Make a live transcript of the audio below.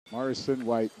Morrison,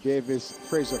 White, Davis,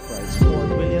 Fraser-Pryce. Ford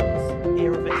Williams,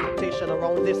 air of expectation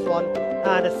around this one,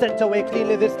 and a sent away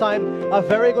cleanly this time. A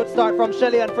very good start from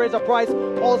Shellyann Fraser-Pryce.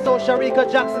 Also Shericka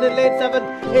Jackson in lane 7.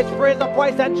 It's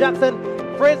Fraser-Pryce and Jackson.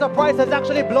 Fraser-Pryce has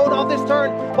actually blown off this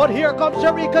turn, but here comes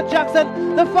Shericka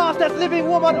Jackson, the fastest living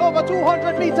woman over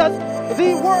 200 meters,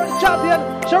 the world champion,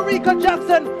 Shericka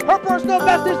Jackson. Her personal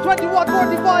best is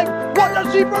 21:45. What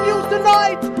does she produce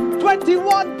tonight?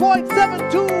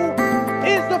 21.72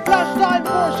 is the flash time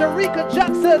for Shericka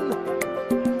Jackson.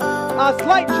 A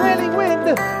slight trailing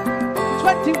wind,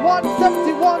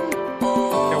 21.71.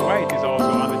 The White is also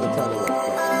on the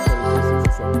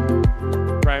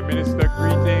Prime Minister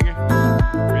greeting,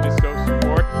 Minister of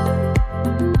Support.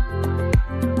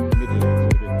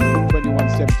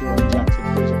 21.71 Jackson,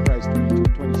 Fraser-Pryce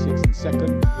 22.26 in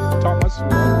second. Thomas, who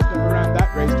almost never ran that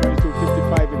race,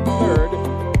 22.55 in third.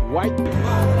 White.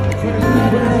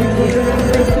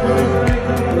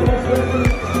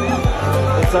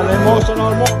 It's an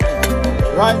emotional moment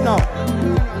right now.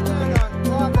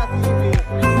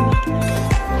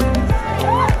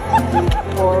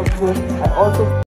 I also